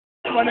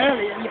one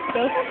earlier, you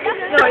still.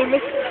 No, you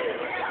missed it.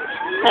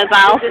 There's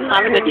Al,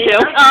 having a chill.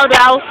 Oh,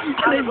 Al.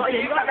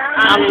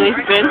 Al in his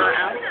bin.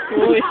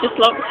 Oh, it's just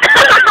locked.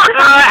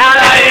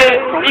 Alright,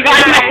 you got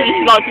a message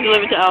you'd like to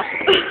deliver to us.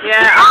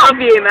 Yeah, I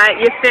love you, mate.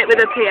 You fit with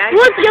a PA.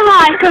 Would you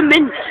like a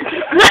mint?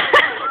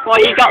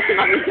 Well, you got some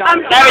on this job.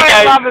 There we go.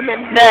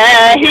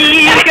 There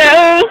he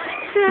goes.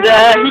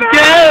 There he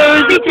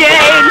goes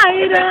again.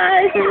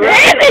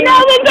 Really?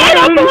 Now the day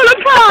I fall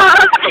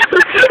apart.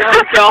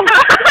 Oh, God.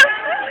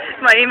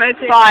 My emo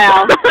team. Bye,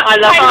 Al. I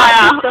love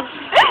you.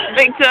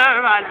 Victor,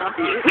 I love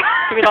you.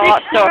 We don't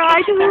like stuff.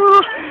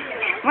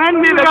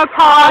 When we were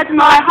apart,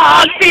 my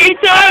heart beat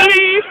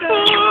only for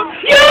you.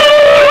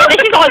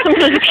 This is like some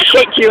sort of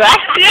shit duet.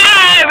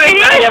 Yeah, really.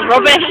 You're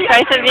rubbish,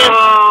 both of you.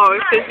 Oh,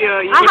 because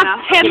you're, you I know.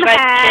 have Tim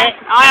hair.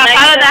 I have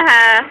Hannah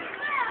hair.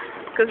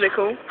 Because we're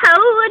cool.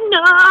 Oh,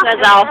 no. There's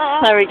Al.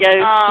 There we go.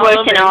 Oh,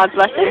 working hard,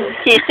 bless him.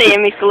 Can you see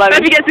him? He's glowing.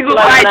 Maybe he gets a good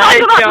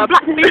job.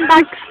 Black bin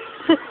bags.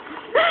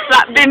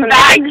 Black bin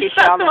bags.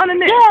 That's the one,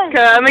 isn't it?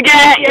 Yeah. Come and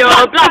get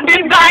your black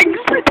bin bags.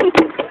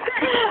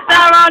 There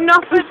are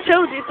not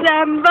until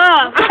December.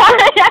 What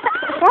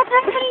does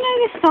everybody know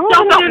this song?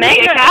 Stop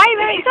me, okay,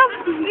 mate? Stop.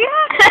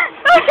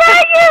 Yeah.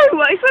 Okay, you.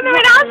 It's when they're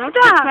in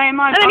Asda.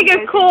 And then you go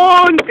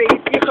corn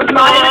beef. You put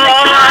mine in the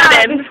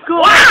can.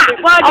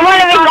 I want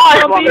to be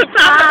live one.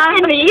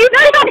 In the evening.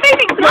 No, stop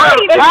being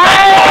excited.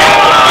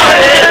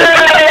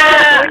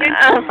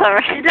 Oh,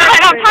 sorry. You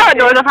don't have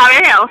paranoid of Harry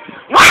Hill.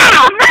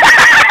 Wow!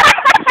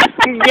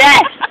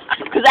 Yes!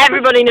 Because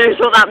everybody knows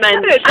what that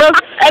meant.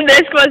 And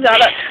this goes out.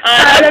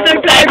 I have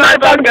to play my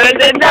bongos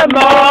in the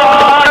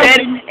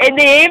morning. In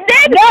the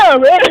evening? No,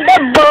 in the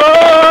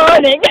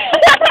morning.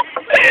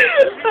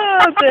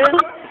 Oh dear.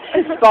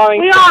 It's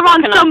boring. We are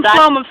on some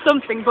form of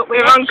something, but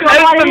we're on coke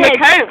from the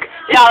coke.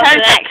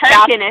 Charlotte's an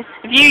Coke in it.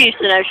 If you used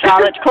to know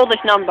Charlotte, call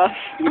this number.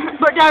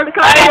 But don't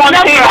call it. it.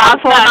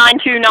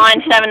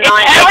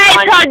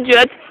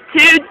 01249297989.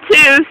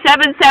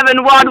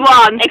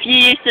 800-227711. If you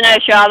used to know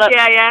Charlotte.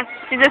 Yeah.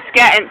 You just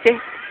get empty.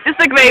 Just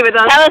agree with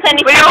us. Tell us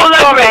any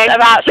stories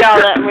about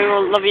Charlotte and we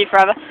will love you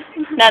forever.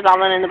 There's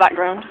Alan in the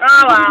background.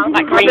 Oh wow.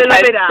 That green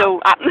coat is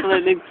still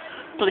absolutely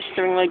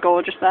blisteringly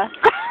gorgeous there.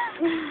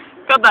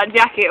 Got that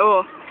jacket,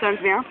 turns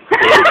me on.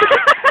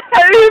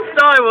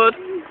 I would.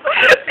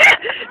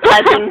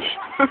 Legend.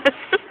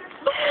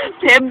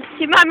 Tim.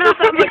 You might not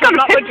have much on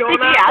that jaw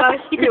now.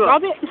 You can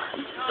rob it.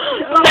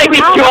 Take me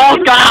jaw's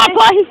gone out of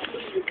place.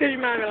 Because you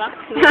might relax.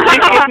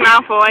 Lucius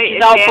Malfoy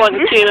is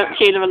here.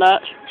 Sheila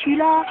alert.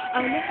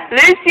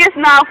 Lucius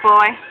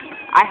Malfoy.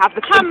 I have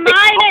the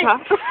Hermione.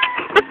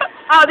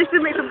 Oh, this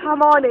is me from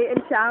Hermione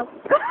and Chow.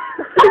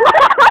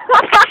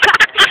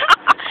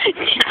 Can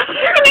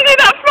you do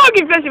that frog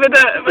impression with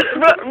it?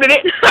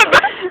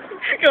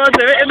 Go on,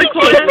 do it in the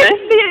corner.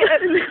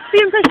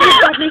 The impression of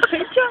Bradley's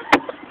picture.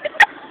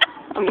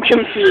 I'm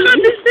confused.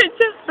 Bradley's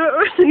picture.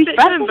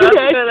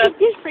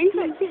 His face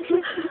picture.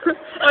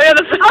 Oh yeah,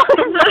 the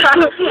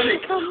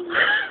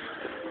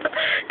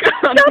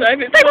Come on,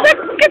 baby. This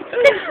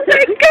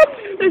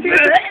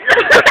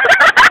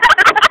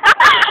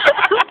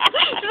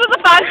was the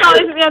first time at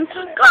the end.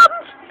 Come!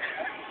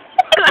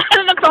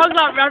 And the frog's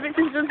like rabbits,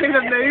 he's just going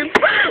to move.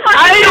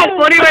 I think it's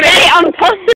funny when it's on